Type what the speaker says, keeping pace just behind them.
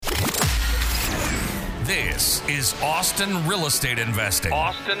This is Austin Real Estate Investing.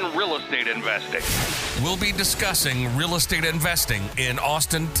 Austin Real Estate Investing. We'll be discussing real estate investing in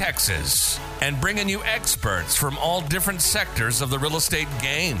Austin, Texas, and bringing you experts from all different sectors of the real estate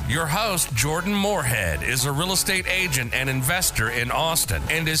game. Your host, Jordan Moorhead, is a real estate agent and investor in Austin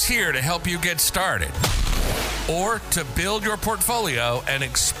and is here to help you get started or to build your portfolio and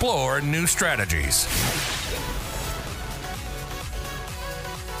explore new strategies.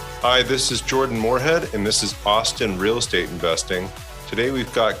 Hi, this is Jordan Moorhead, and this is Austin Real Estate Investing. Today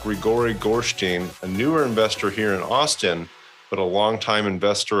we've got Grigory Gorshteyn, a newer investor here in Austin, but a longtime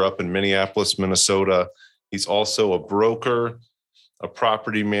investor up in Minneapolis, Minnesota. He's also a broker, a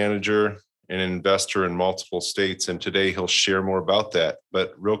property manager, and an investor in multiple states, and today he'll share more about that.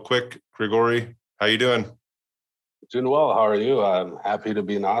 But real quick, Grigory, how you doing? Doing well. How are you? I'm happy to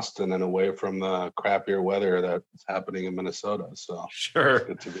be in Austin and away from the crappier weather that's happening in Minnesota. So sure, it's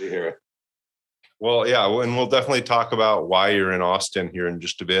good to be here. Well, yeah, and we'll definitely talk about why you're in Austin here in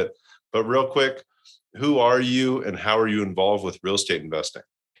just a bit. But real quick, who are you and how are you involved with real estate investing?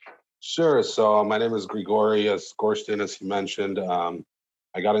 Sure. So my name is Grigory Gorshteyn, as you mentioned.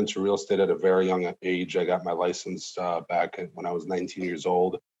 I got into real estate at a very young age. I got my license back when I was 19 years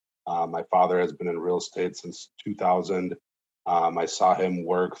old. My father has been in real estate since 2000. I saw him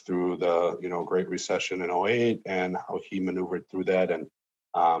work through the Great Recession in 2008 and how he maneuvered through that. And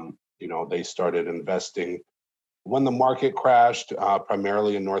they started investing when the market crashed,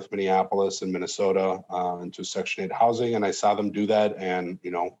 primarily in North Minneapolis and Minnesota, into Section 8 housing. And I saw them do that. And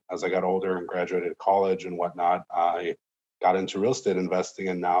as I got older and graduated college and whatnot, I got into real estate investing,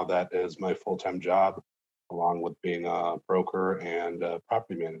 and now that is my full-time job, along with being a broker and a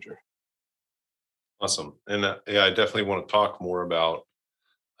property manager. Awesome. And I definitely want to talk more about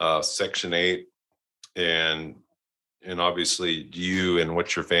Section 8 and obviously you and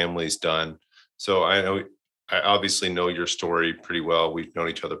what your family's done. So I obviously know your story pretty well. We've known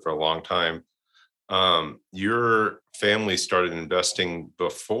each other for a long time. Your family started investing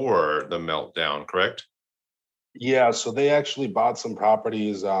before the meltdown, correct? Yeah, so they actually bought some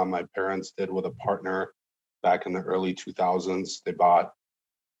properties. My parents did with a partner back in the early 2000s. They bought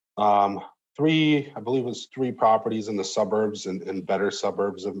three properties in the suburbs and in better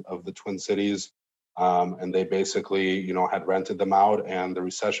suburbs of the Twin Cities. And they basically, had rented them out, and the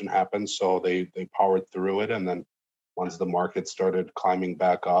recession happened. So they powered through it. And then once the market started climbing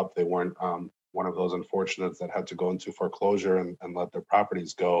back up, they weren't one of those unfortunates that had to go into foreclosure and let their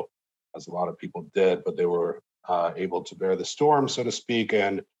properties go, as a lot of people did, but they were able to bear the storm, so to speak.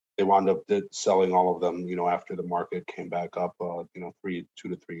 And they wound up selling all of them, after the market came back up, 2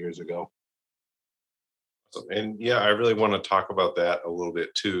 to 3 years ago. And yeah, I really want to talk about that a little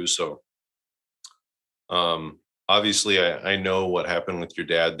bit too. So obviously I know what happened with your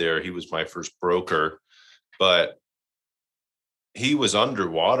dad there. He was my first broker, but he was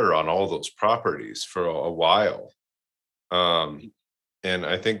underwater on all those properties for a while. And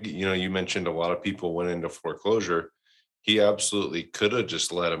I think, you mentioned a lot of people went into foreclosure. He absolutely could have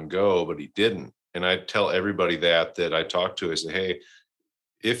just let him go, but he didn't. And I tell everybody that I talk to, I say, hey,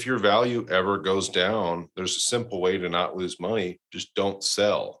 if your value ever goes down, there's a simple way to not lose money. Just don't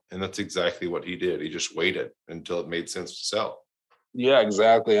sell. And that's exactly what he did. He just waited until it made sense to sell. Yeah,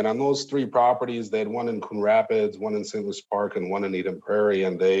 exactly. And on those three properties, they had one in Coon Rapids, one in St. Louis Park, and one in Eden Prairie.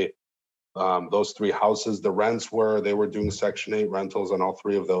 And those three houses, they were doing Section 8 rentals on all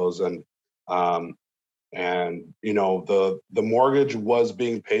three of those. And the mortgage was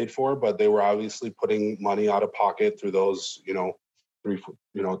being paid for, but they were obviously putting money out of pocket through those,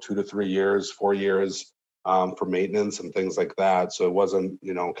 2 to 3 years, 4 years, for maintenance and things like that. So it wasn't,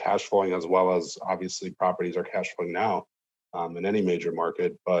 cash flowing as well as obviously properties are cash flowing now, in any major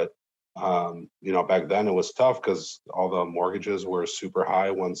market. But back then it was tough because all the mortgages were super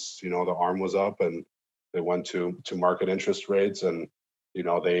high once, the ARM was up and they went to market interest rates. And,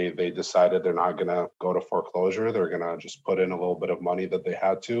 they decided they're not going to go to foreclosure. They're going to just put in a little bit of money that they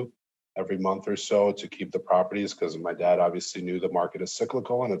had to every month or so to keep the properties, because my dad obviously knew the market is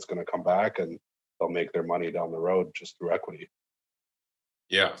cyclical and it's going to come back and they'll make their money down the road just through equity.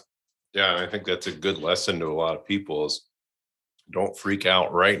 Yeah. Yeah. And I think that's a good lesson to a lot of people is don't freak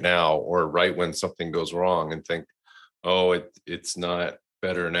out right now or right when something goes wrong and think, oh, it's not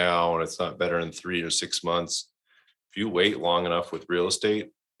better now and it's not better in 3 or 6 months. If you wait long enough with real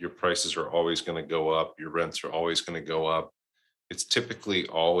estate, your prices are always going to go up. Your rents are always going to go up. It's typically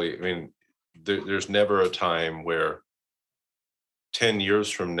always, there's never a time where 10 years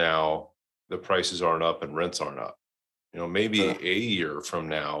from now, the prices aren't up and rents aren't up. Maybe a year from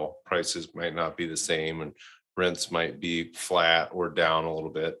now, prices might not be the same and rents might be flat or down a little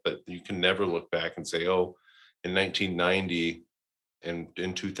bit, but you can never look back and say, oh, in 1990 and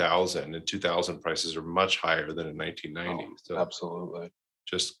in 2000 prices are much higher than in 1990. Oh, So absolutely.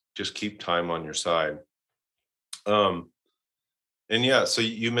 just keep time on your side. And yeah, so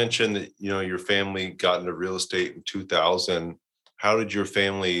you mentioned that, your family got into real estate in 2000. How did your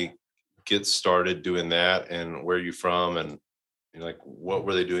family get started doing that, and where are you from, and like what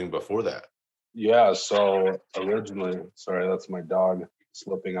were they doing before that? Yeah, so originally, sorry, that's my dog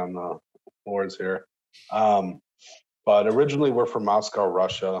slipping on the floors here. Um, but originally, we're from Moscow,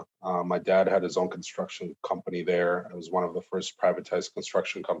 Russia. My dad had his own construction company there. It was one of the first privatized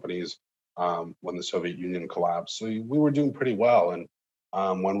construction companies when the Soviet Union collapsed. So we were doing pretty well. And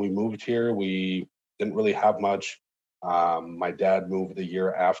when we moved here, we didn't really have much. My dad moved the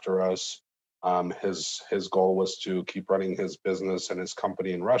year after us. His goal was to keep running his business and his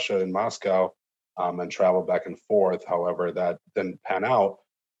company in Russia, in Moscow, and travel back and forth. However, that didn't pan out.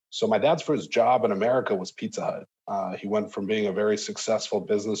 So my dad's first job in America was Pizza Hut. He went from being a very successful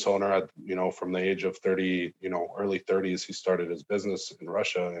business owner at, from the age of 30, early 30s, he started his business in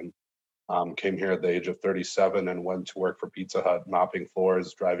Russia, and came here at the age of 37 and went to work for Pizza Hut, mopping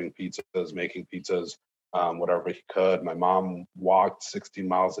floors, driving pizzas, making pizzas, whatever he could. My mom walked 16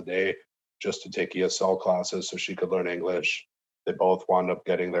 miles a day just to take ESL classes so she could learn English. They both wound up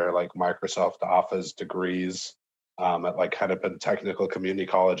getting their like Microsoft Office degrees at like Hennepin Technical Community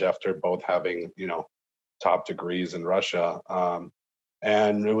College after both having, top degrees in Russia.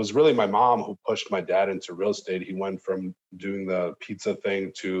 And it was really my mom who pushed my dad into real estate. He went from doing the pizza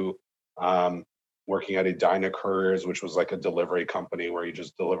thing to working at Edina Couriers, which was like a delivery company where he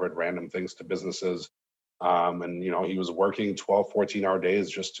just delivered random things to businesses. And, he was working 12, 14-hour days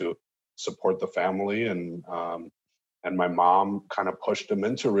just to support the family. And my mom kind of pushed him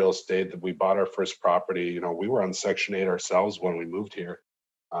into real estate. That we bought our first property. We were on Section 8 ourselves when we moved here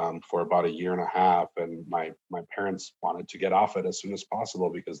for about a year and a half. And my parents wanted to get off it as soon as possible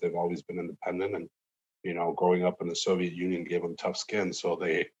because they've always been independent. And, growing up in the Soviet Union gave them tough skin. So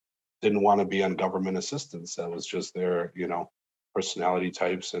they didn't want to be on government assistance. That was just their, personality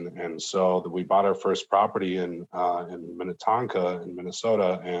types. And so we bought our first property in Minnetonka in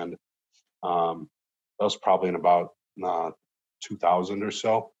Minnesota. And that was probably in about 2000 or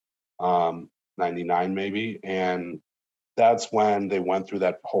so, 99 maybe. And that's when they went through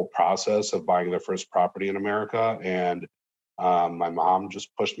that whole process of buying their first property in America. And my mom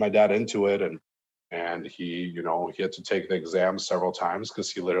just pushed my dad into it. And he, he had to take the exam several times because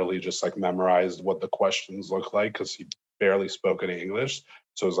he literally just like memorized what the questions looked like because he barely spoke any English.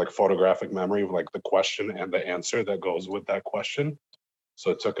 So it was like photographic memory of like the question and the answer that goes with that question. So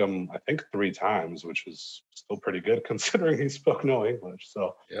it took him, I think, 3 times, which is still pretty good considering he spoke no English.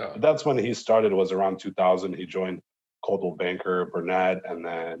 So Yeah. that's when he started, was around 2000. He joined Coldwell Banker Burnett. And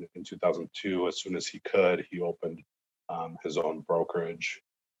then in 2002, as soon as he could, he opened his own brokerage.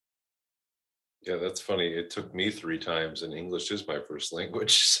 Yeah, that's funny. It took me 3 times, and English is my first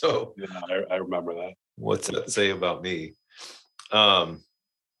language. So Yeah, I remember that. what's that say about me? Awesome.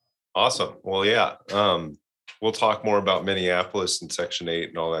 Well, yeah. We'll talk more about Minneapolis and Section 8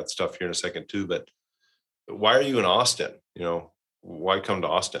 and all that stuff here in a second too. But why are you in Austin? Why come to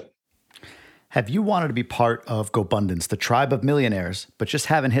Austin? Have you wanted to be part of GoBundance, the tribe of millionaires, but just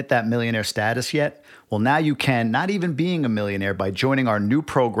haven't hit that millionaire status yet? Well, now you can, not even being a millionaire, by joining our new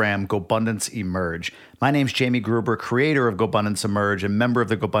program, GoBundance Emerge. My name's Jamie Gruber, creator of GoBundance Emerge and member of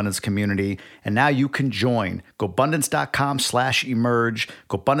the GoBundance community. And now you can join GoBundance.com/emerge,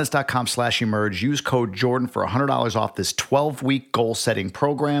 GoBundance.com/emerge. Use code Jordan for $100 off this 12-week goal-setting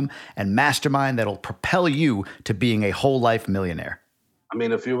program and mastermind that'll propel you to being a whole life millionaire. I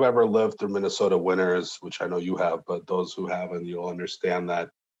mean, if you've ever lived through Minnesota winters, which I know you have, but those who haven't, you'll understand that,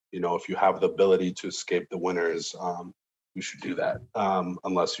 if you have the ability to escape the winters, you should do that,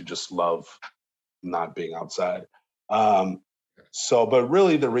 unless you just love not being outside. But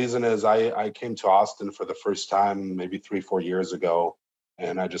really the reason is I came to Austin for the first time maybe 3-4 years ago,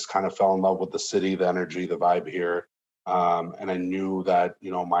 and I just kind of fell in love with the city, the energy, the vibe here. And I knew that,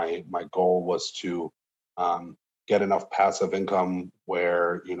 my goal was to get enough passive income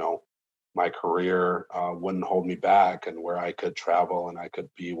where, my career wouldn't hold me back, and where I could travel and I could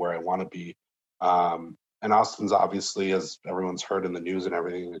be where I want to be. And Austin's obviously, as everyone's heard in the news and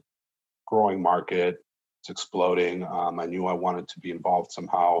everything, a growing market. It's exploding. I knew I wanted to be involved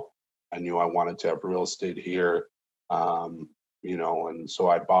somehow. I knew I wanted to have real estate here. And so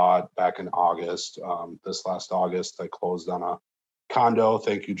I bought back in August. This last August, I closed on a condo.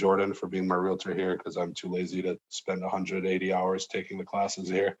 Thank you, Jordan, for being my realtor here, because I'm too lazy to spend 180 hours taking the classes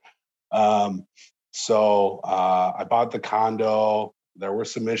here. So I bought the condo. There were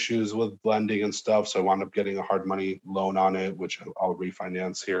some issues with lending and stuff. So I wound up getting a hard money loan on it, which I'll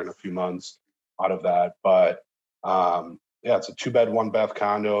refinance here in a few months out of that. But yeah, it's a 2-bed, 1-bath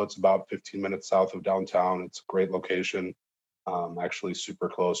condo. It's about 15 minutes south of downtown. It's a great location. Actually super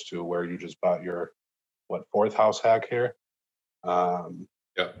close to where you just bought your, fourth house hack here.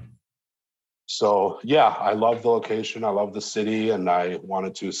 Yeah. So yeah, I love the location. I love the city, and I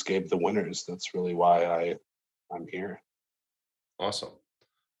wanted to escape the winters. That's really why I'm here. Awesome.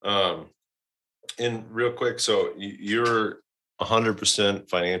 And real quick, so you're 100%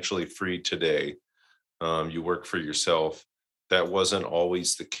 financially free today. You work for yourself. That wasn't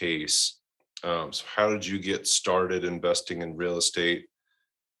always the case. So how did you get started investing in real estate?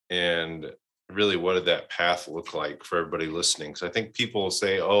 And really, what did that path look like for everybody listening? Because I think people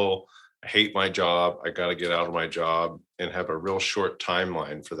say, oh, I hate my job. I got to get out of my job, and have a real short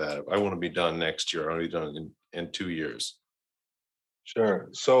timeline for that. If I want to be done next year, I want to be done in 2 years. Sure.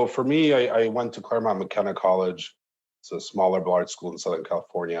 So for me, I went to Claremont McKenna College. It's a small liberal arts school in Southern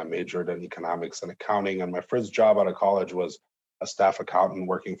California. I majored in economics and accounting, and my first job out of college was a staff accountant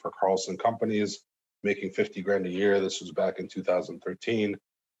working for Carlson Companies, making 50 grand a year. This was back in 2013.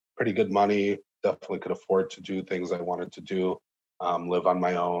 Pretty good money. Definitely could afford to do things I wanted to do, live on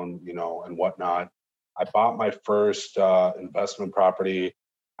my own, and whatnot. I bought my first investment property.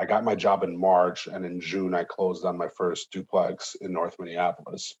 I got my job in March, and in June, I closed on my first duplex in North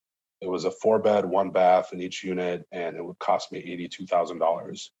Minneapolis. It was a 4-bed, 1-bath in each unit, and it would cost me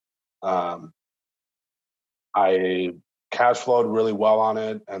 $82,000. I cash flowed really well on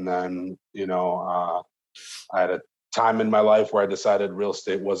it, and then, I had a time in my life where I decided real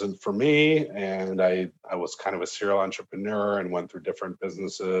estate wasn't for me, and I was kind of a serial entrepreneur and went through different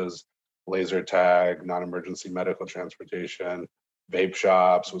businesses, laser tag, non-emergency medical transportation, vape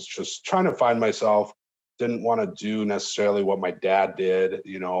shops, was just trying to find myself. Didn't want to do necessarily what my dad did.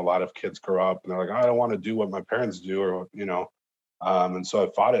 A lot of kids grow up and they're like, I don't want to do what my parents do, or, and so I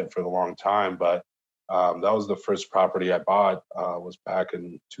fought it for a long time. But that was the first property I bought, was back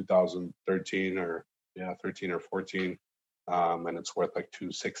in 2013 or 13 or 14. And it's worth like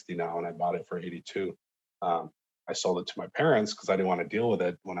 260 now. And I bought it for 82. I sold it to my parents because I didn't want to deal with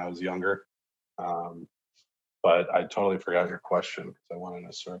it when I was younger. But I totally forgot your question because I went in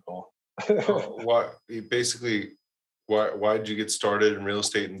a circle. Why did you get started in real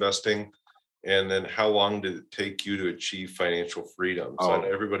estate investing? And then how long did it take you to achieve financial freedom? So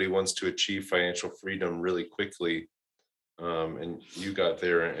everybody wants to achieve financial freedom really quickly. And you got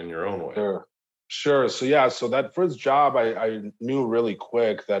there in your own way. Sure. So that first job, I knew really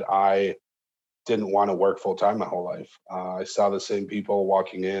quick that I didn't want to work full time my whole life. I saw the same people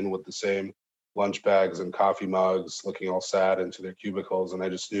walking in with the same lunch bags and coffee mugs, looking all sad into their cubicles. And I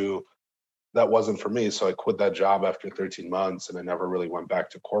just knew that wasn't for me. So I quit that job after 13 months and I never really went back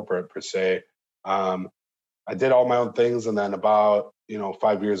to corporate per se. I did all my own things. And then about,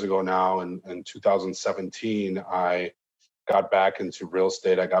 5 years ago now, in 2017, I got back into real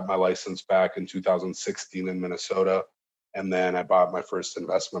estate. I got my license back in 2016 in Minnesota. And then I bought my first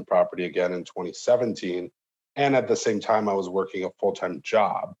investment property again in 2017. And at the same time, I was working a full-time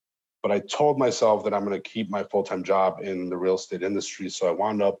job. But I told myself that I'm going to keep my full-time job in the real estate industry. So I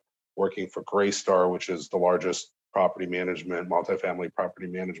wound up working for Greystar, which is the largest multifamily property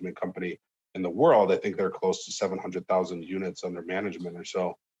management company in the world. I think they're close to 700,000 units under management or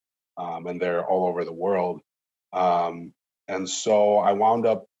so. And they're all over the world. And so I wound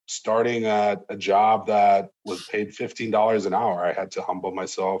up starting at a job that was paid $15 an hour. I had to humble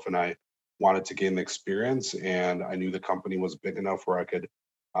myself and I wanted to gain the experience. And I knew the company was big enough where I could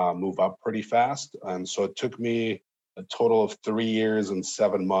move up pretty fast. And so it took me a total of 3 years and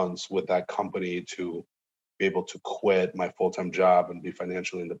 7 months with that company to be able to quit my full-time job and be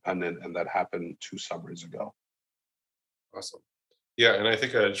financially independent. And that happened 2 summers ago. Awesome. Yeah. And I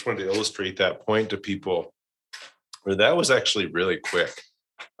think I just wanted to illustrate that point to people where that was actually really quick.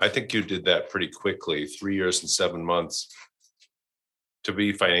 I think you did that pretty quickly, 3 years and 7 months to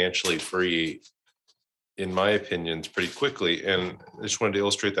be financially free, in my opinion, pretty quickly. And I just wanted to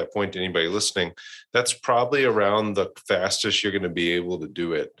illustrate that point to anybody listening. That's probably around the fastest you're going to be able to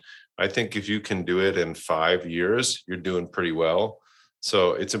do it. I think if you can do it in 5 years, you're doing pretty well.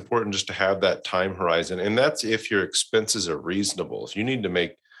 So it's important just to have that time horizon. And that's if your expenses are reasonable. If you need to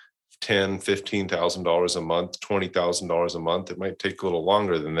make $10,000, $15,000 a month, $20,000 a month, it might take a little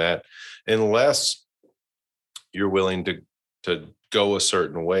longer than that, unless you're willing to go a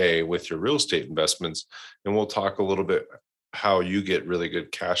certain way with your real estate investments. And we'll talk a little bit how you get really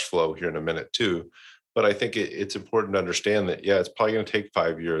good cash flow here in a minute too. But I think it's important to understand that, it's probably going to take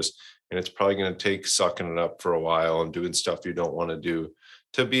 5 years. and it's probably going to take sucking it up for a while and doing stuff you don't want to do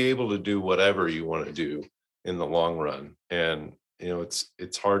to be able to do whatever you want to do in the long run. And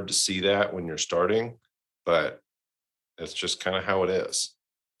it's hard to see that when you're starting, but that's just kind of how it is.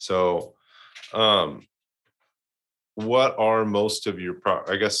 So what are most of your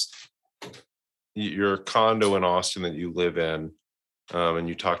I guess your condo in Austin that you live in, and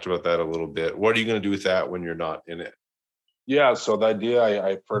you talked about that a little bit. What are you going to do with that when you're not in it? Yeah, so the idea,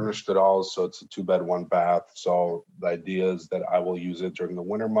 I furnished it all, so it's a 2-bed, 1-bath. So the idea is that I will use it during the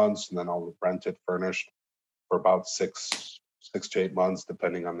winter months, and then I'll rent it furnished for about 6 to 8 months,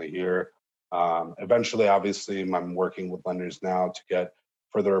 depending on the year. Eventually, obviously, I'm working with lenders now to get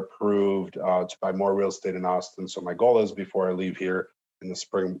further approved to buy more real estate in Austin. So my goal is, before I leave here in the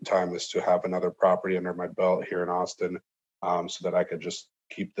springtime, is to have another property under my belt here in Austin, so that I could just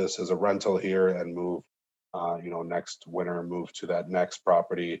keep this as a rental here and move, next winter, move to that next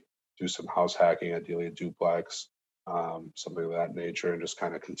property, do some house hacking, ideally a duplex, something of that nature, and just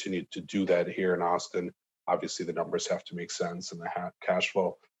kind of continue to do that here in Austin. Obviously, the numbers have to make sense, and the cash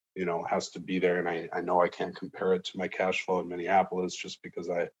flow, has to be there. And I know I can't compare it to my cash flow in Minneapolis, just because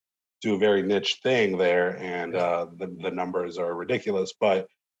I do a very niche thing there, and the numbers are ridiculous. But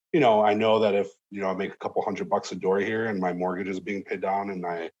I know that if I make a couple $100 a door here, and my mortgage is being paid down, and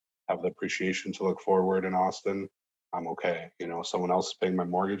I have the appreciation to look forward in Austin, I'm okay. Someone else is paying my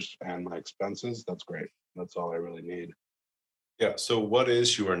mortgage and my expenses. That's great. That's all I really need. Yeah. So what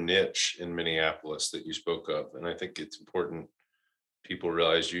is your niche in Minneapolis that you spoke of? And I think it's important people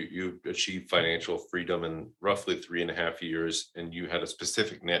realize you achieved financial freedom in roughly 3.5 years, and you had a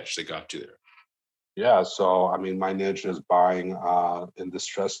specific niche that got you there. Yeah, so I mean, my niche is buying in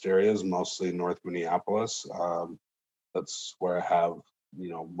distressed areas, mostly North Minneapolis. That's where I have,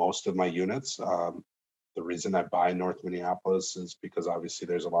 most of my units. The reason I buy North Minneapolis is because obviously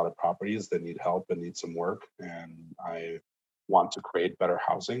there's a lot of properties that need help and need some work, and I want to create better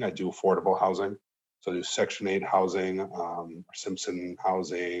housing. I do affordable housing, so I do Section 8 housing, or Simpson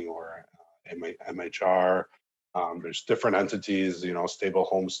housing, or MHR. There's different entities, stable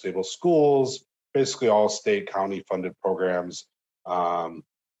homes, stable schools, basically all state, county funded programs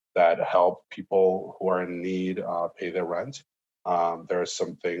that help people who are in need pay their rent. There are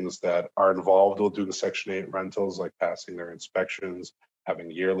some things that are involved with doing Section 8 rentals, like passing their inspections,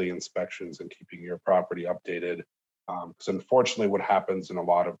 having yearly inspections, and keeping your property updated. Because unfortunately, what happens in a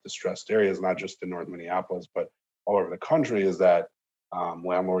lot of distressed areas, not just in North Minneapolis, but all over the country, is that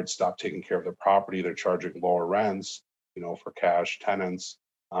landlords stop taking care of their property. They're charging lower rents, for cash tenants,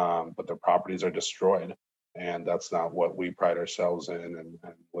 but their properties are destroyed. And that's not what we pride ourselves in. And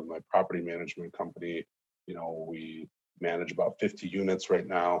with my property management company, we manage about 50 units right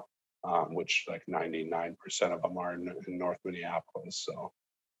now, which like 99% of them are in North Minneapolis. So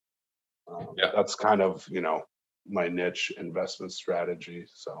Yeah. that's kind of, my niche investment strategy.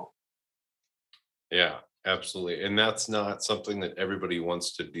 So. Yeah, absolutely. And that's not something that everybody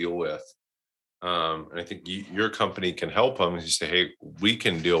wants to deal with. And I think your company can help them. You say, hey, we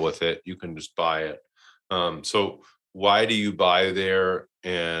can deal with it. You can just buy it. So why do you buy there?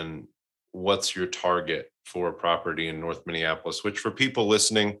 And what's your target for a property in North Minneapolis? Which, for people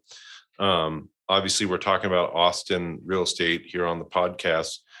listening, obviously we're talking about Austin real estate here on the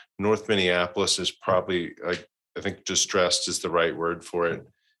podcast. North Minneapolis is probably, I think distressed is the right word for it.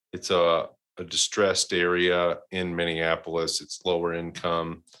 It's a distressed area in Minneapolis. It's lower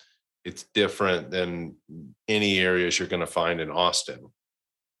income. It's different than any areas you're going to find in Austin.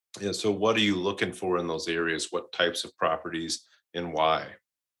 And so what are you looking for in those areas? What types of properties and why?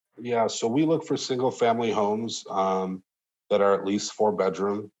 Yeah, so we look for single family homes that are at least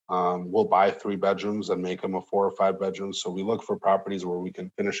 4-bedroom. We'll buy 3 bedrooms and make them a 4 or 5 bedrooms. So we look for properties where we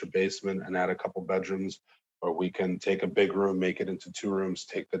can finish a basement and add a couple bedrooms, or we can take a big room, make it into 2 rooms,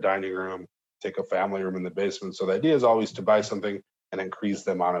 take the dining room, take a family room in the basement. So the idea is always to buy something and increase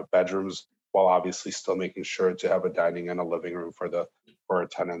the amount of bedrooms, while obviously still making sure to have a dining and a living room for our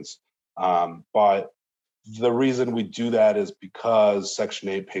tenants. But the reason we do that is because Section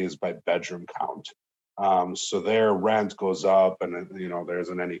 8 pays by bedroom count. So their rent goes up, and there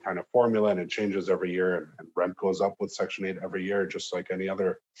isn't any kind of formula, and it changes every year, and rent goes up with Section 8 every year, just like any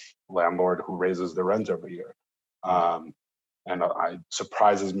other landlord who raises the rent every year. And it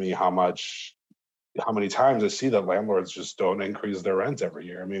surprises me how many times I see that landlords just don't increase their rent every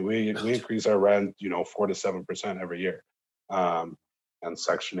year. I mean, we increase our rent, 4 to 7% every year. And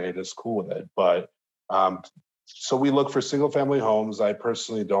Section 8 is cool with it. But so we look for single family homes. I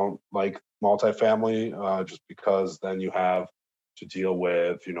personally don't like multifamily, just because then you have to deal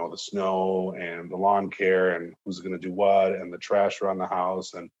with, the snow and the lawn care and who's going to do what and the trash around the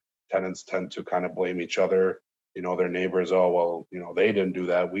house and tenants tend to kind of blame each other, their neighbors. Oh, well, they didn't do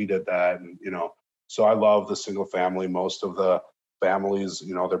that, we did that. And, so I love the single family. Most of the families,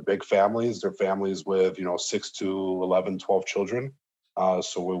 they're big families. They're families with, 6 to 11, 12 children.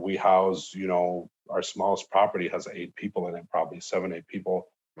 So when we house, our smallest property has 8 people in it, probably 7, 8 people.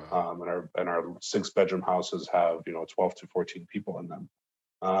 Wow. And our 6-bedroom houses have, 12 to 14 people in them.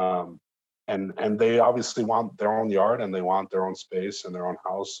 And they obviously want their own yard and they want their own space and their own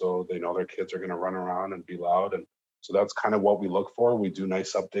house. So they know their kids are going to run around and be loud. And so that's kind of what we look for. We do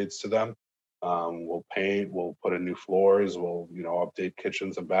nice updates to them. We'll paint, we'll put in new floors, we'll, update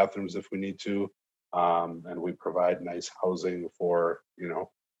kitchens and bathrooms if we need to. And we provide nice housing for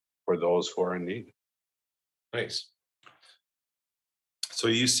those who are in need. Nice. So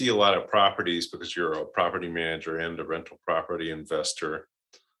you see a lot of properties because you're a property manager and a rental property investor.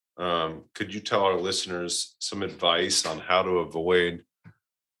 Could you tell our listeners some advice on how to avoid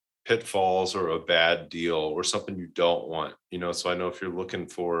pitfalls or a bad deal or something you don't want? So I know if you're looking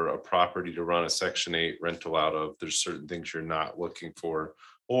for a property to run a Section 8 rental out of, there's certain things you're not looking for.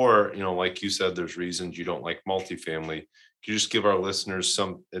 Or, like you said, there's reasons you don't like multifamily. Can you just give our listeners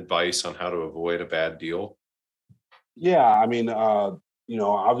some advice on how to avoid a bad deal? Yeah, I mean,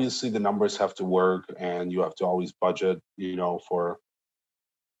 obviously the numbers have to work and you have to always budget, for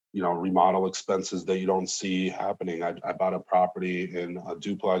remodel expenses that you don't see happening. I bought a property in a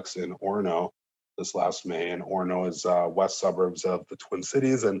duplex in Orono this last May, and Orono is west suburbs of the Twin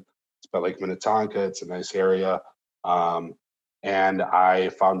Cities, and it's by Lake Minnetonka. It's a nice area. And I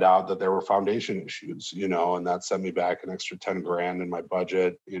found out that there were foundation issues, and that set me back an extra 10 grand in my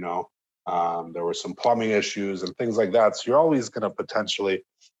budget. There were some plumbing issues and things like that. So you're always going to potentially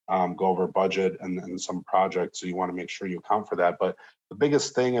go over budget and some projects. So you want to make sure you account for that. But the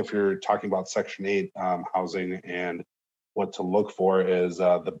biggest thing, if you're talking about Section 8 housing and what to look for, is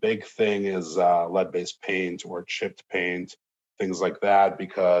the big thing is lead-based paint or chipped paint, things like that,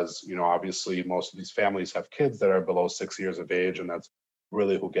 because, obviously most of these families have kids that are below 6 years of age, and that's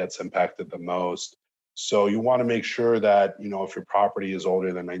really who gets impacted the most. So you want to make sure that, if your property is older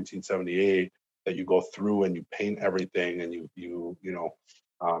than 1978, that you go through and you paint everything and you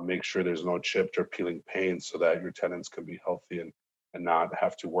make sure there's no chipped or peeling paint so that your tenants can be healthy and not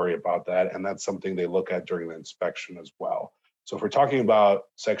have to worry about that. And that's something they look at during the inspection as well. So if we're talking about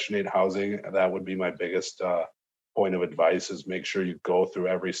Section 8 housing, that would be my biggest point of advice, is make sure you go through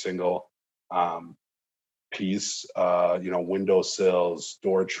every single piece, window sills,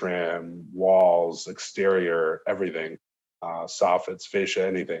 door trim, walls, exterior, everything, soffits, fascia,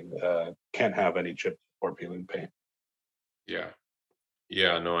 anything. Can't have any chipped or peeling paint.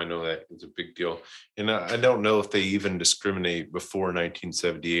 Yeah, no, I know that is a big deal. And I don't know if they even discriminate before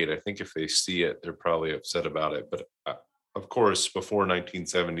 1978. I think if they see it, they're probably upset about it. But of course, before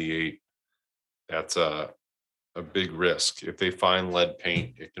 1978, that's a big risk. If they find lead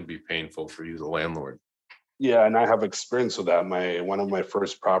paint, it can be painful for you, the landlord. Yeah, and I have experience with that. One of my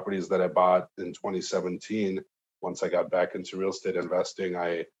first properties that I bought in 2017, once I got back into real estate investing,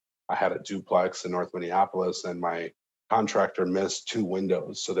 I had a duplex in North Minneapolis, and my contractor missed 2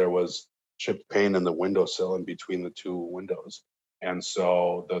 windows. So there was chipped paint in the windowsill in between the 2 windows. And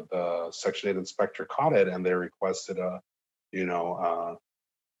so the Section 8 inspector caught it, and they requested for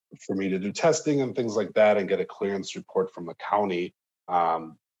me to do testing and things like that and get a clearance report from the county. I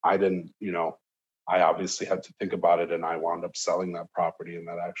didn't, I obviously had to think about it, and I wound up selling that property, and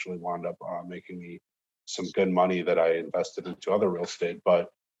that actually wound up making me some good money that I invested into other real estate. But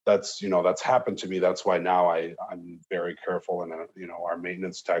that's happened to me. That's why now I'm very careful. And, our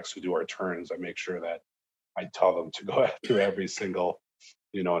maintenance techs who do our turns, I make sure that I tell them to go through every single,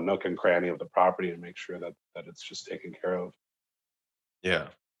 nook and cranny of the property and make sure that it's just taken care of. Yeah,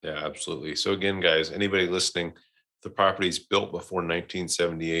 absolutely. So again, guys, anybody listening, if the property is built before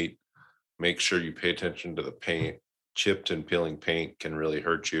 1978, make sure you pay attention to the paint. Chipped and peeling paint can really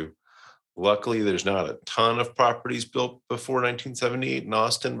hurt you. Luckily, there's not a ton of properties built before 1978 in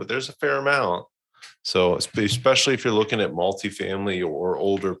Austin, but there's a fair amount. So especially if you're looking at multifamily or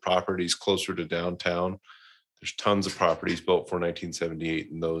older properties closer to downtown, there's tons of properties built for 1978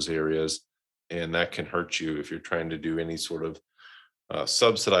 in those areas. And that can hurt you if you're trying to do any sort of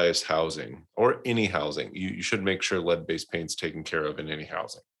subsidized housing or any housing. You should make sure lead-based paint's taken care of in any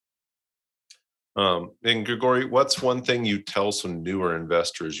housing. And Grigory, what's one thing you tell some newer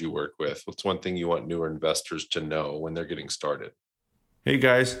investors you work with? What's one thing you want newer investors to know when they're getting started? Hey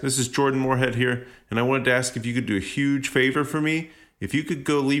guys, this is Jordan Moorhead here, and I wanted to ask if you could do a huge favor for me. If you could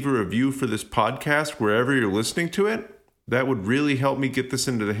go leave a review for this podcast wherever you're listening to it, that would really help me get this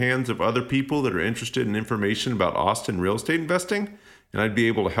into the hands of other people that are interested in information about Austin real estate investing. and I'd be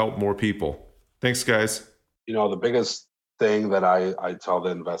able to help more people. Thanks, guys. The biggest thing that I tell the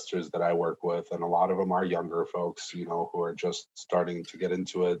investors that I work with, and a lot of them are younger folks, who are just starting to get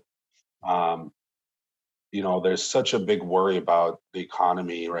into it. There's such a big worry about the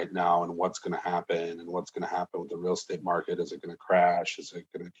economy right now and what's going to happen with the real estate market. Is it going to crash? Is it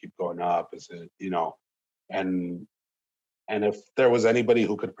going to keep going up? Is it, and if there was anybody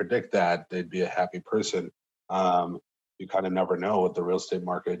who could predict that, they'd be a happy person. You kind of never know with the real estate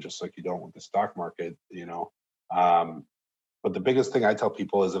market, just like you don't with the stock market, but the biggest thing I tell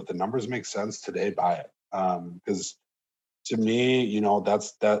people is if the numbers make sense today, buy it. Because to me,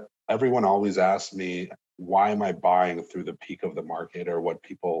 that's that everyone always asks me, why am I buying through the peak of the market, or what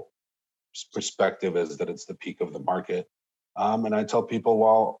people's perspective is that it's the peak of the market. And I tell people,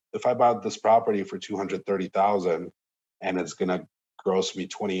 well, if I bought this property for $230,000 and it's going to gross me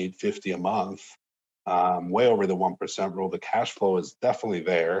 $2,850 a month, way over the 1% rule, the cash flow is definitely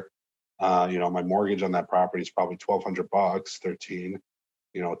there. My mortgage on that property is probably $1,200, 13,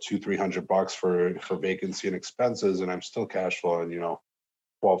 $200-300 for vacancy and expenses, and I'm still cash flowing,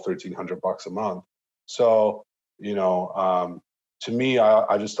 $1,200-1,300 a month. So, to me,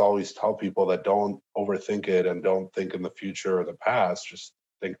 I just always tell people that don't overthink it and don't think in the future or the past, just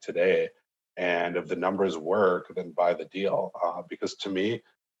think today. And if the numbers work, then buy the deal. Because to me,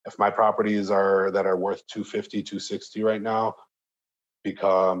 if my properties that are worth $250, $260 right now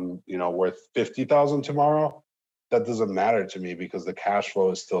become, worth $50,000 tomorrow, that doesn't matter to me because the cash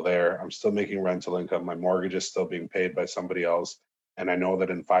flow is still there. I'm still making rental income. My mortgage is still being paid by somebody else. And I know that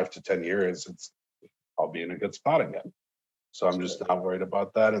in 5 to 10 years, I'll be in a good spot again. So I'm just not worried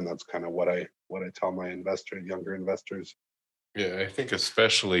about that. And that's kind of what I tell my younger investors. Yeah, I think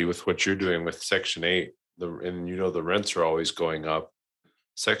especially with what you're doing with Section 8, the rents are always going up.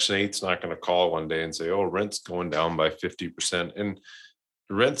 Section 8's not going to call one day and say, oh, rent's going down by 50%. And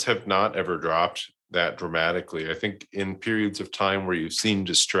rents have not ever dropped that dramatically. I think in periods of time where you've seen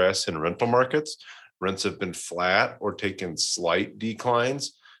distress in rental markets, rents have been flat or taken slight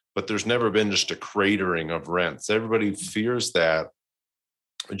declines, but there's never been just a cratering of rents. Everybody fears that,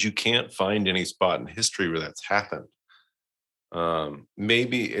 but you can't find any spot in history where that's happened.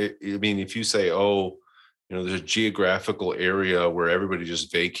 If you say, there's a geographical area where everybody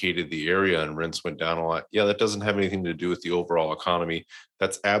just vacated the area and rents went down a lot. Yeah, that doesn't have anything to do with the overall economy.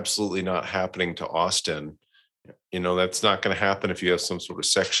 That's absolutely not happening to Austin. That's not going to happen if you have some sort of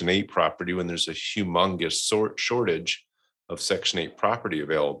Section 8 property when there's a humongous shortage of Section 8 property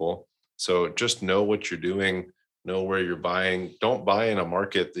available. So just know what you're doing, know where you're buying. Don't buy in a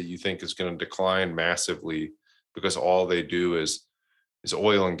market that you think is going to decline massively because all they do is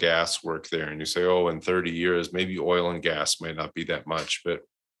oil and gas work there. And you say, in 30 years, maybe oil and gas might not be that much. But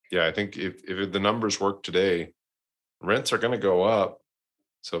yeah, I think if the numbers work today, rents are going to go up.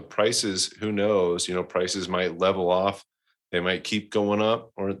 So prices, who knows, prices might level off. They might keep going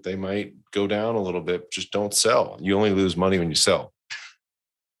up or they might go down a little bit. Just don't sell. You only lose money when you sell.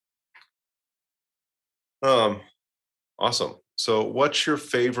 Awesome. So what's your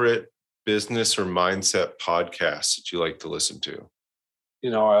favorite business or mindset podcasts that you like to listen to?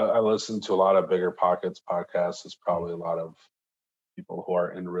 I listen to a lot of Bigger Pockets podcasts. It's probably a lot of people who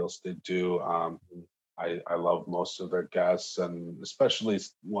are in real estate do. I love most of their guests, and especially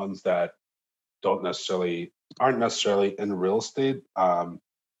ones that aren't necessarily in real estate.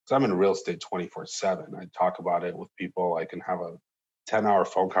 Because I'm in real estate 24/7. I talk about it with people. I can have a 10-hour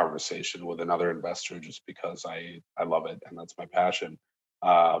phone conversation with another investor just because I love it and that's my passion.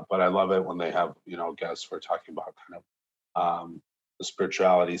 But I love it when they have guests who are talking about kind of the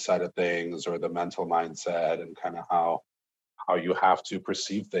spirituality side of things or the mental mindset and kind of how you have to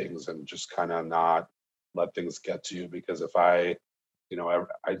perceive things and just kind of not let things get to you. Because if I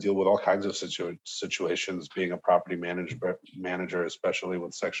deal with all kinds of situations being a property manager, especially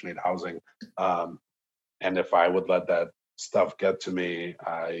with Section 8 housing. And if I would let that stuff get to me,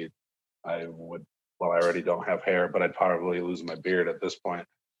 I would, I already don't have hair, but I'd probably lose my beard at this point.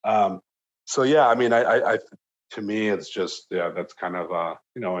 So yeah, I to me, it's just, that's kind of,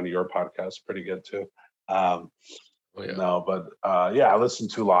 and your podcast pretty good too. No, but I listen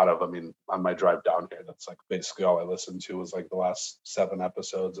to a lot of, on my drive down here, that's like basically all I listened to was like the last 7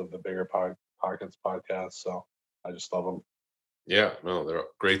 episodes of the Bigger Pockets podcast. So I just love them. Yeah, no, they're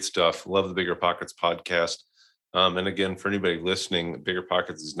great stuff. Love the Bigger Pockets podcast. And again, for anybody listening, Bigger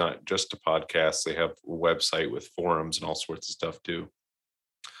Pockets is not just a podcast. They have a website with forums and all sorts of stuff too.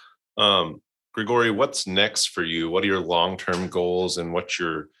 Grigori, what's next for you? What are your long-term goals and what's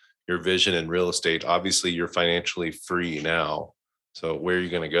your vision in real estate? Obviously, you're financially free now. So where are you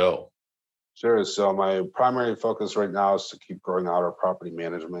going to go? Sure. So my primary focus right now is to keep growing out our property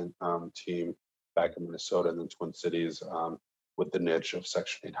management team back in Minnesota and the Twin Cities with the niche of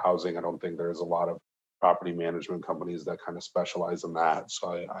Section 8 housing. I don't think there's a lot of property management companies that kind of specialize in that.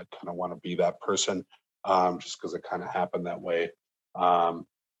 So I kind of want to be that person just because it kind of happened that way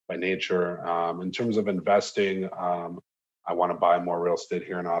by nature. In terms of investing, I want to buy more real estate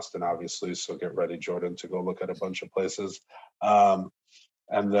here in Austin, obviously. So get ready, Jordan, to go look at a bunch of places.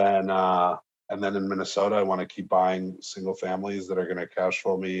 And then in Minnesota, I want to keep buying single families that are going to cash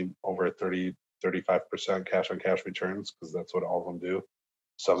flow me over 30, 35% cash on cash returns, because that's what all of them do.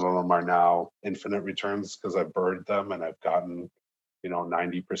 Some of them are now infinite returns because I've burned them and I've gotten,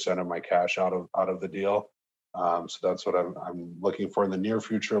 90% of my cash out of the deal. So that's what I'm looking for in the near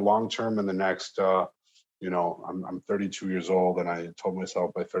future. Long term, in the next, I'm 32 years old, and I told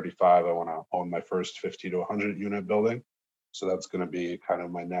myself by 35 I want to own my first 50 to 100 unit building. So that's going to be kind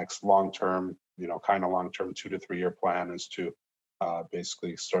of my next long-term, 2 to 3 year plan, is to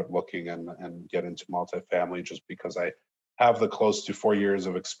basically start looking and get into multifamily, just because I have the close to 4 years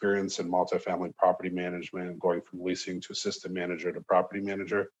of experience in multifamily property management, going from leasing to assistant manager to property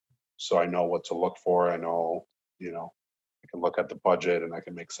manager. So I know what to look for. I know, I can look at the budget and I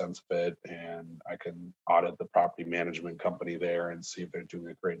can make sense of it, and I can audit the property management company there and see if they're doing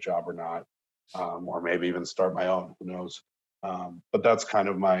a great job or not, or maybe even start my own, who knows. But that's kind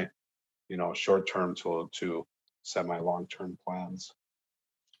of my, short-term to semi-long-term plans.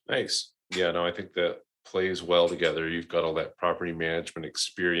 Nice. Yeah, no, I think that plays well together. You've got all that property management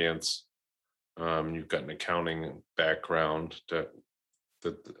experience. You've got an accounting background. The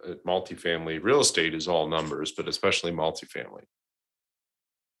multifamily real estate is all numbers, but especially multifamily.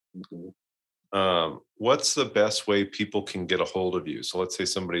 Mm-hmm. What's the best way people can get a hold of you? So let's say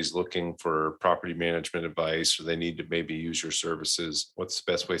somebody's looking for property management advice, or they need to maybe use your services. What's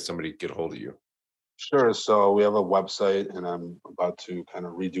the best way somebody can get a hold of you? Sure. So we have a website, and I'm about to kind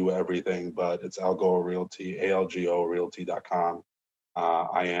of redo everything, but it's Algoa Realty, ALGOrealty.com.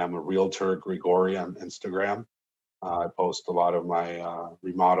 I am a realtor, Grigori, on Instagram. I post a lot of my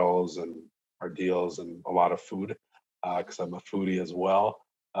remodels and our deals and a lot of food because I'm a foodie as well.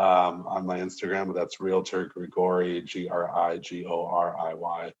 On my Instagram, that's Realtor Grigori,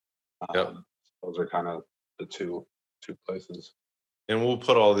 Grigoriy. Yep. Those are kind of the two places. And we'll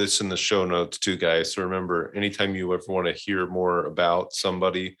put all this in the show notes too, guys. So remember, anytime you ever want to hear more about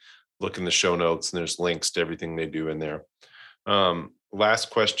somebody, look in the show notes, and there's links to everything they do in there. Last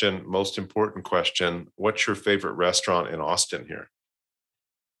question, most important question. What's your favorite restaurant in Austin here?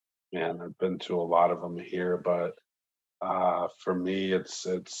 Man, I've been to a lot of them here, but for me, it's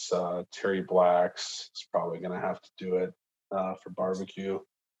Terry Black's. It's probably going to have to do it for barbecue.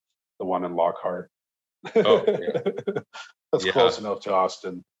 The one in Lockhart. Oh, yeah. That's close enough to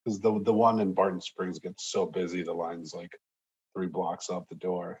Austin, because the one in Barton Springs gets so busy. The line's like 3 blocks out the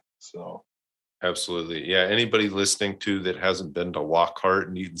door. So. Absolutely. Yeah. Anybody listening to that hasn't been to Lockhart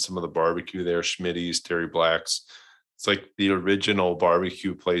and eaten some of the barbecue there, Schmitty's, Terry Black's, it's like the original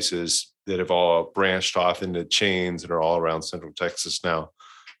barbecue places that have all branched off into chains and are all around Central Texas now.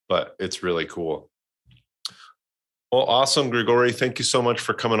 But it's really cool. Well, awesome, Grigori. Thank you so much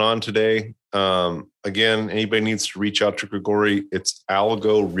for coming on today. Again, anybody needs to reach out to Grigori. It's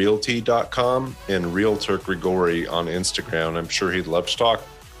algorealty.com and Realtor Grigori on Instagram. I'm sure he'd love to talk.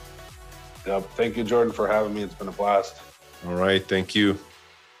 Yep. Thank you, Jordan, for having me. It's been a blast. All right. Thank you.